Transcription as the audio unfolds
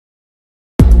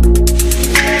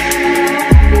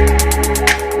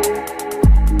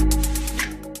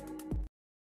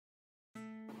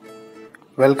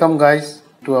Welcome guys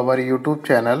to our YouTube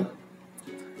channel.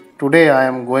 Today I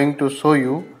am going to show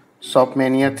you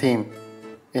Mania theme.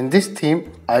 In this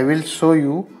theme I will show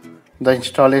you the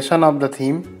installation of the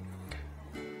theme,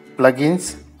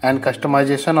 plugins and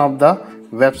customization of the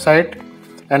website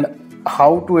and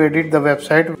how to edit the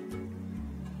website.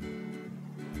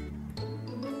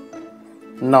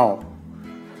 Now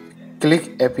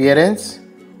click appearance,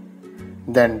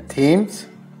 then themes.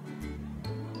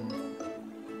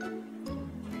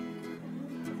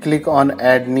 Click on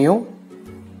add new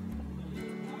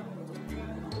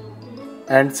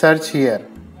and search here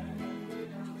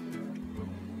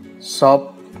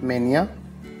Mania.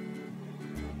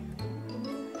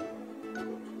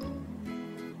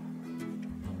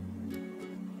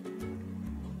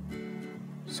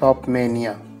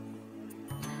 Mania.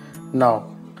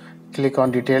 Now click on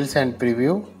details and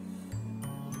preview.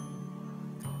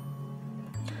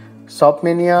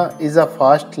 Mania is a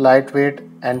fast, lightweight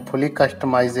and fully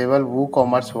customizable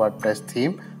WooCommerce WordPress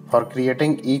theme for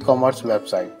creating e-commerce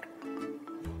website.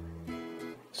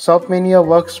 Mania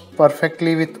works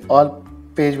perfectly with all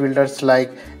page builders like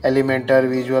Elementor,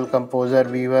 Visual Composer,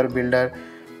 Weaver Builder,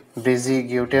 Brizy,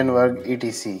 Gutenberg,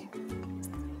 etc.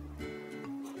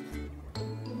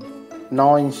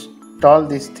 Now install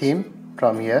this theme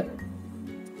from here.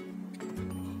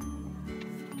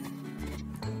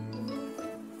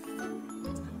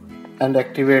 And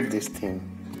activate this theme.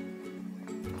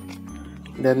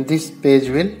 Then this page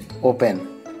will open.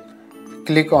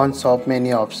 Click on Shop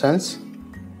Mania options.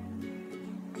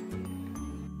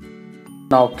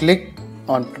 Now click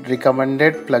on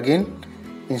recommended plugin.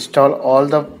 Install all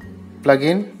the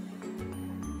plugin.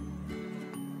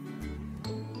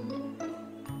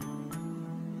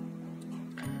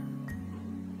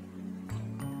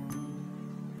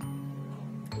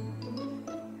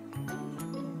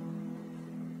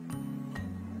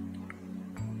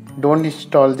 Don't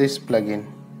install this plugin.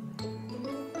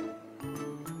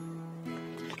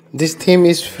 This theme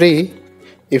is free.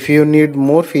 If you need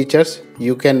more features,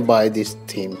 you can buy this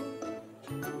theme.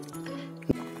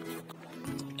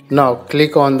 Now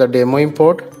click on the demo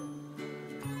import,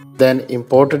 then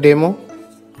import demo.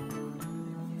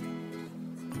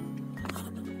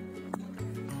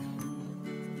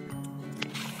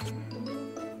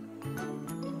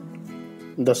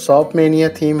 The Shop Mania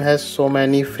theme has so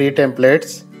many free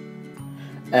templates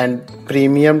and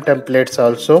premium templates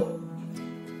also.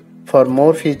 For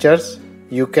more features,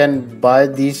 you can buy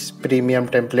these premium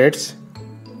templates.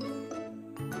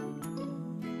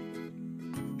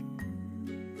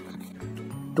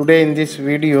 Today in this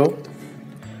video,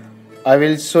 I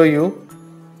will show you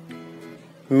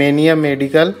Mania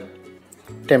medical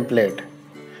template.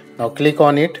 Now click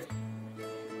on it.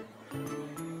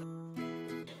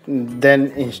 Then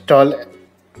install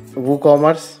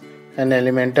WooCommerce and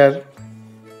Elementor.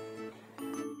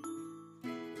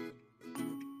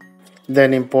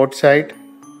 Then import site,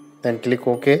 then click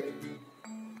OK.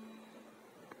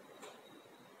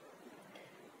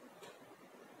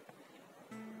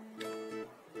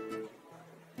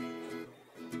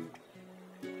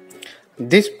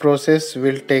 This process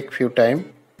will take few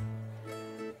time.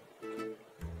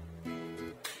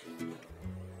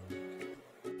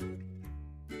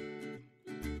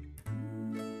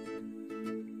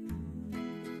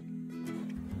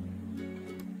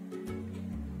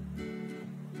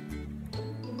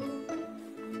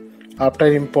 After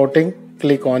importing,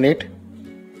 click on it.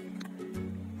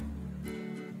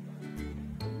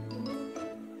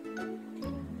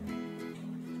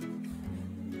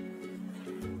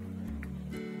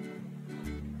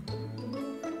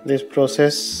 This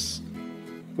process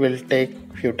will take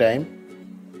few time.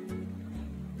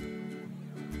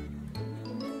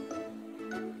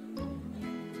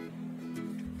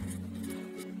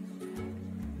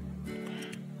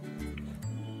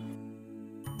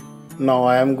 Now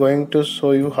I am going to show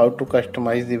you how to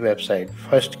customize the website.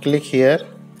 First click here.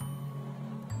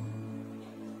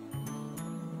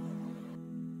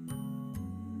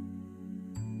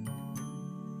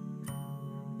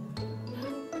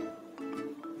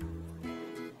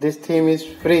 This theme is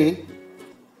free.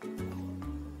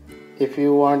 If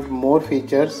you want more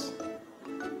features,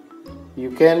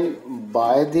 you can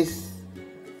buy this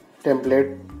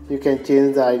template. You can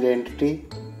change the identity.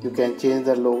 You can change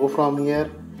the logo from here.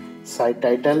 Site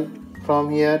title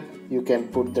from here. You can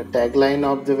put the tagline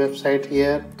of the website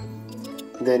here.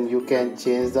 Then you can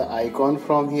change the icon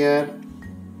from here.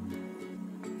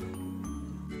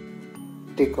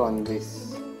 Tick on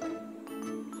this.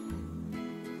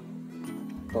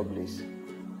 Publish.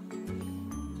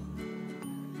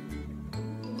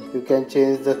 You can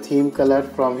change the theme color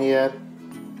from here.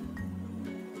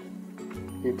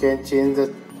 You can change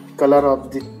the color of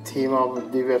the theme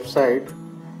of the website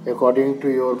according to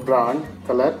your brand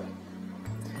color.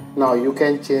 Now you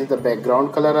can change the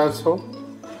background color also.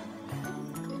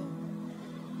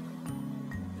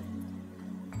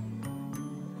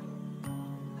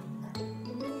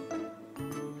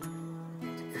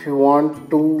 If you want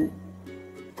to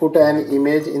put an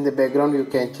image in the background, you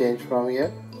can change from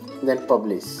here, then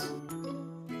publish.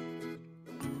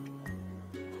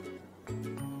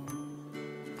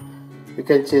 You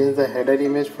can change the header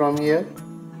image from here.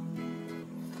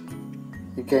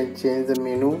 You can change the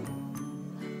menu,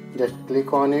 just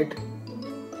click on it.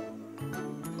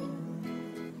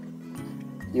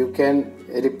 You can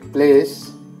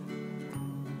replace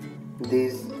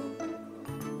these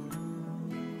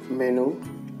menu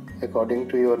according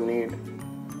to your need.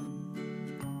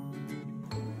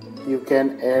 You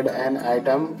can add an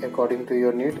item according to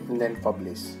your need and then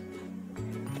publish.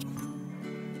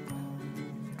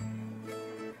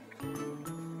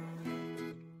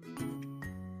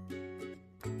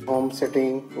 Home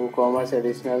setting, WooCommerce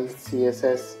additional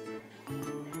CSS.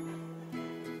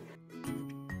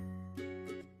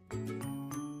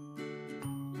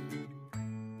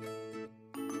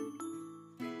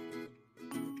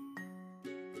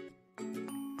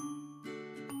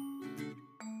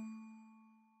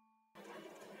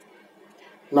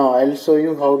 Now I'll show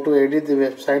you how to edit the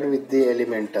website with the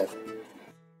Elementor.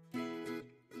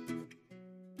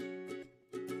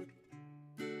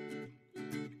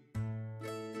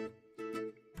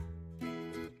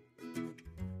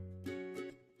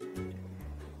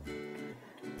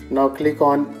 Now click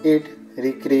on it,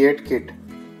 recreate kit.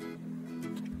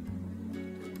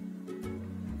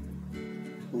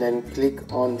 Then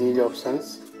click on these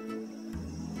options.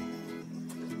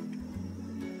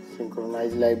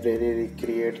 Synchronize library,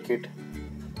 recreate kit,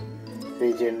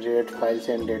 regenerate files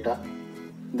and data,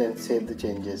 then save the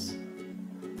changes.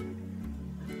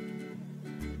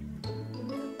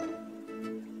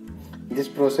 This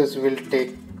process will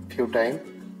take few time.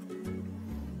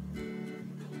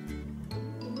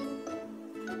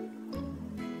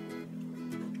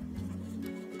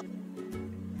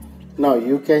 Now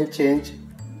you can change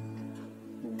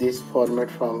this format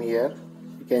from here.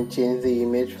 You can change the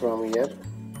image from here.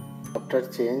 After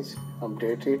change,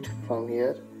 update it from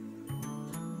here.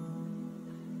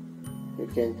 You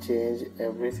can change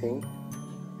everything.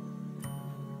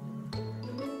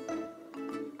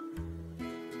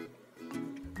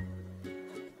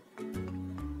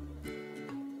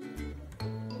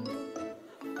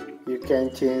 You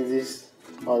can change this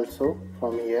also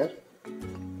from here.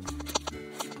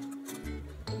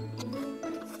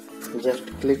 Just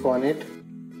click on it.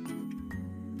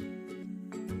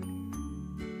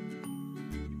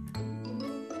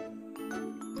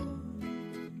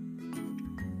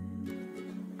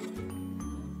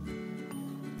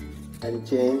 And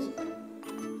change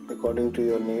according to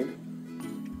your need.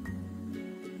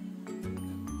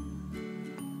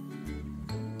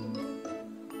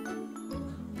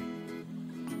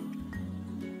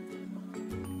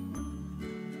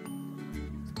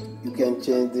 You can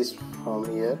change this from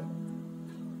here.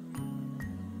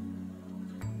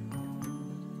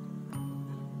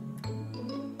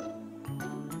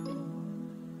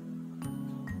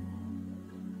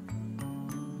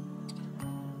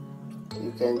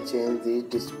 You can change the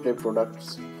display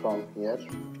products from here.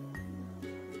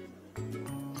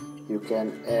 You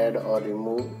can add or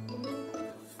remove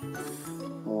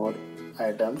more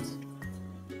items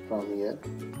from here.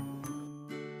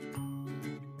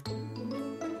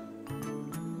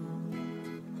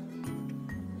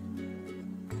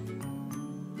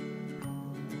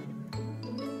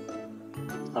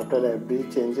 After every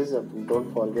changes,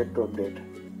 don't forget to update.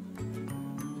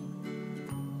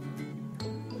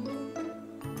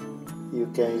 You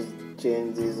can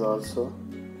change these also.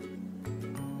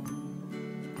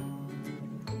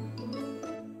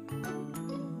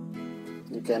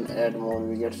 You can add more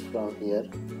widgets from here.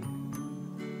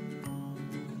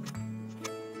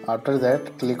 After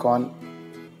that, click on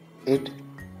it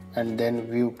and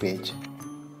then view page.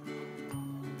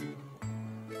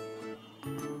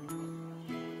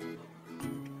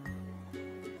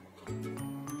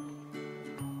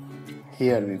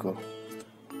 Here we go.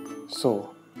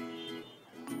 So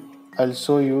I'll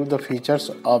show you the features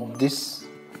of this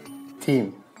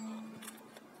theme.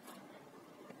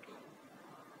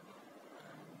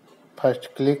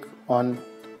 First, click on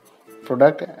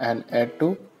product and add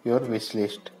to your wish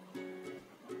list.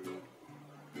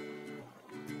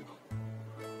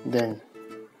 Then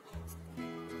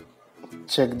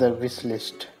check the wish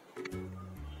list.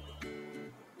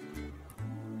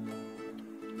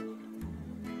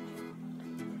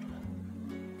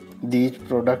 these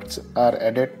products are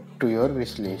added to your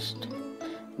wish list.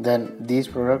 Then these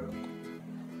products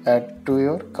add to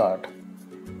your cart.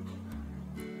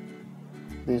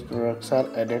 These products are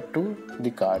added to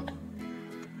the cart.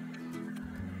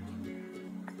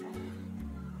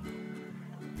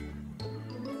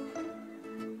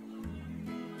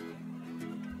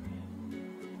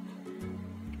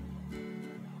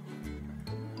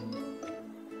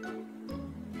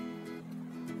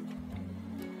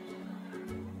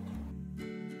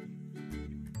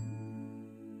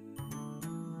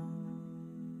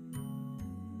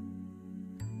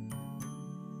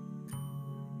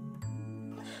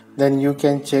 Then you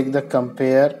can check the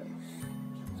compare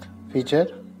feature.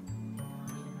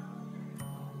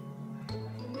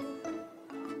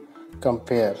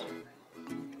 Compare.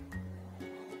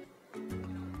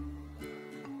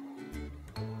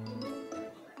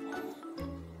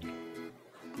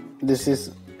 This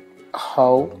is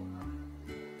how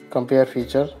compare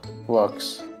feature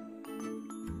works.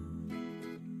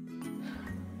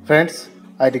 Friends,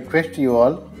 I request you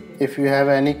all, if you have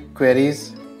any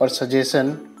queries or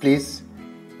suggestion, please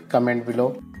comment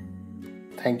below.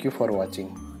 Thank you for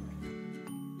watching.